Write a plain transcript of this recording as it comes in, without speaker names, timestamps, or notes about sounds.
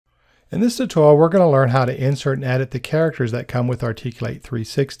In this tutorial, we're going to learn how to insert and edit the characters that come with Articulate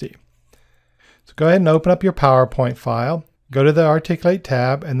 360. So go ahead and open up your PowerPoint file, go to the Articulate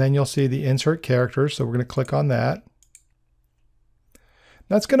tab, and then you'll see the Insert Characters, so we're going to click on that.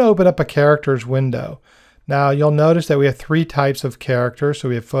 That's going to open up a characters window. Now you'll notice that we have three types of characters. So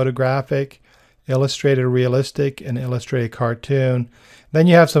we have photographic, illustrated realistic, and illustrated cartoon. Then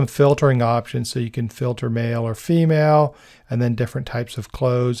you have some filtering options, so you can filter male or female, and then different types of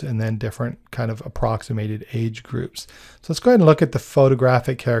clothes, and then different kind of approximated age groups. So let's go ahead and look at the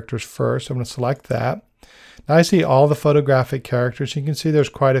photographic characters first. I'm going to select that. Now I see all the photographic characters. You can see there's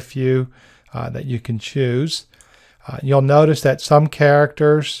quite a few that you can choose. You'll notice that some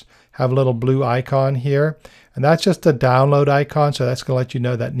characters have a little blue icon here, and that's just a download icon, so that's going to let you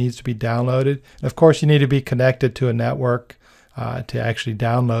know that needs to be downloaded. And of course, you need to be connected to a network to actually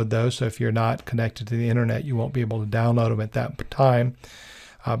download those. So if you're not connected to the internet, you won't be able to download them at that time.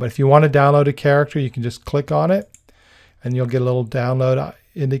 But if you want to download a character, you can just click on it, and you'll get a little download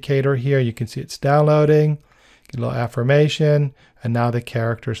indicator here. You can see it's downloading, get a little affirmation, and now the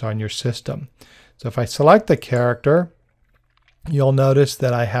character's on your system. So if I select the character, you'll notice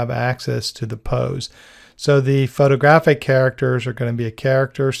that I have access to the pose. So the photographic characters are going to be a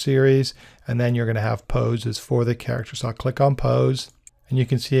character series, and then you're going to have poses for the character. So I'll click on pose, and you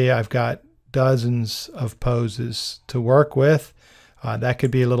can see I've got dozens of poses to work with. That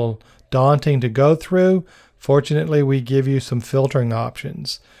could be a little daunting to go through. Fortunately, we give you some filtering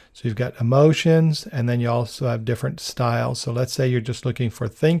options. So you've got emotions, and then you also have different styles. So let's say you're just looking for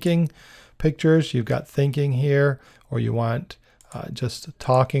thinking pictures. You've got thinking here, or you want just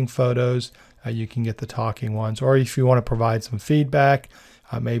talking photos. You can get the talking ones. Or if you want to provide some feedback,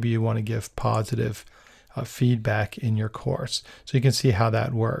 maybe you want to give positive feedback in your course. So you can see how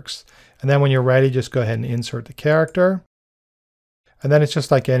that works. And then when you're ready, just go ahead and insert the character. And then it's just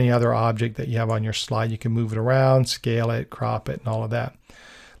like any other object that you have on your slide. You can move it around, scale it, crop it, and all of that.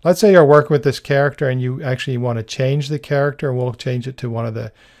 Let's say you're working with this character and you actually want to change the character. We'll change it to one of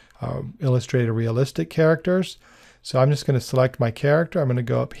the illustrated realistic characters. So I'm just going to select my character. I'm going to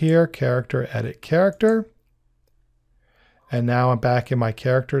go up here, character, edit character. And now I'm back in my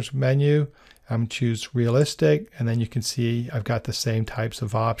characters menu. I'm going to choose realistic, and then you can see I've got the same types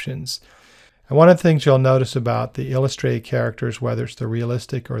of options. And one of the things you'll notice about the illustrated characters, whether it's the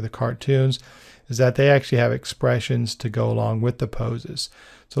realistic or the cartoons, is that they actually have expressions to go along with the poses.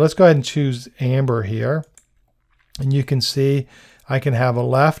 So let's go ahead and choose Amber here. And you can see I can have a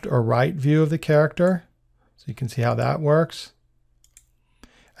left or right view of the character. So you can see how that works.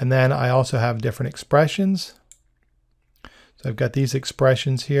 And then I also have different expressions. So I've got these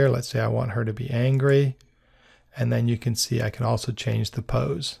expressions here. Let's say I want her to be angry. And then you can see I can also change the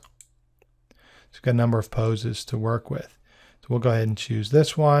pose. So I've got a number of poses to work with. So we'll go ahead and choose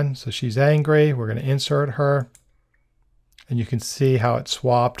this one. So she's angry. We're going to insert her. And you can see how it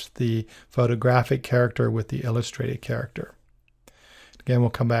swapped the photographic character with the illustrated character. Again,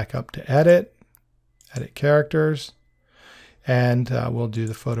 we'll come back up to edit characters, and we'll do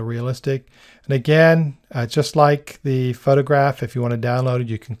the photorealistic. And again, just like the photograph, if you want to download it,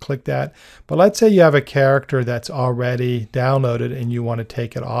 you can click that. But let's say you have a character that's already downloaded and you want to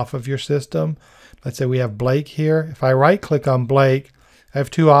take it off of your system. Let's say we have Blake here. If I right click on Blake, I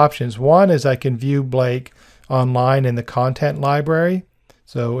have two options. One is I can view Blake online in the content library.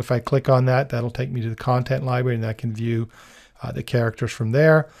 So if I click on that, that'll take me to the content library, and I can view the characters from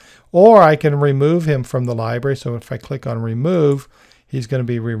there. Or I can remove him from the library. So if I click on remove, he's going to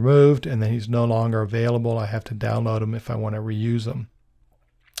be removed, and then he's no longer available. I have to download him if I want to reuse him.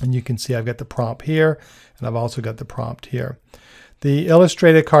 And you can see I've got the prompt here, and I've also got the prompt here. The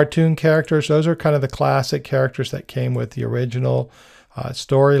illustrated cartoon characters, those are kind of the classic characters that came with the original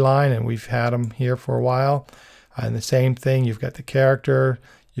storyline, and we've had them here for a while. And the same thing, you've got the character,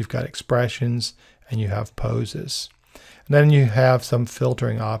 you've got expressions, and you have poses. And then you have some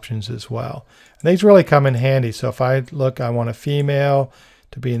filtering options as well. And these really come in handy. So if I look, I want a female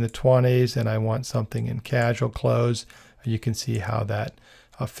to be in the 20s, and I want something in casual clothes, you can see how that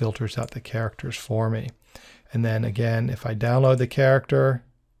filters out the characters for me. And then again, if I download the character,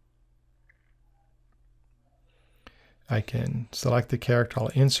 I can select the character, I'll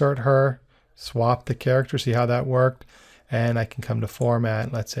insert her, swap the character, see how that worked. And I can come to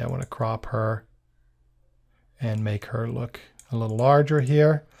format. Let's say I want to crop her and make her look a little larger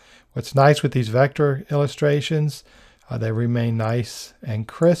here. What's nice with these vector illustrations, they remain nice and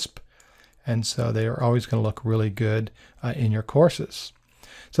crisp, and so they are always going to look really good in your courses.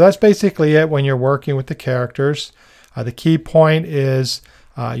 So that's basically it when you're working with the characters. The key point is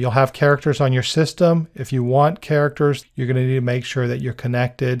You'll have characters on your system. If you want characters, you're going to need to make sure that you're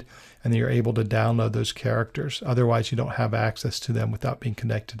connected and that you're able to download those characters. Otherwise, you don't have access to them without being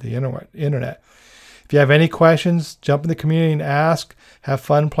connected to the internet. If you have any questions, jump in the community and ask. Have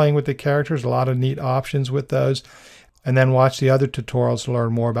fun playing with the characters. A lot of neat options with those. And then watch the other tutorials to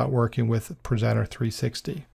learn more about working with Presenter 360.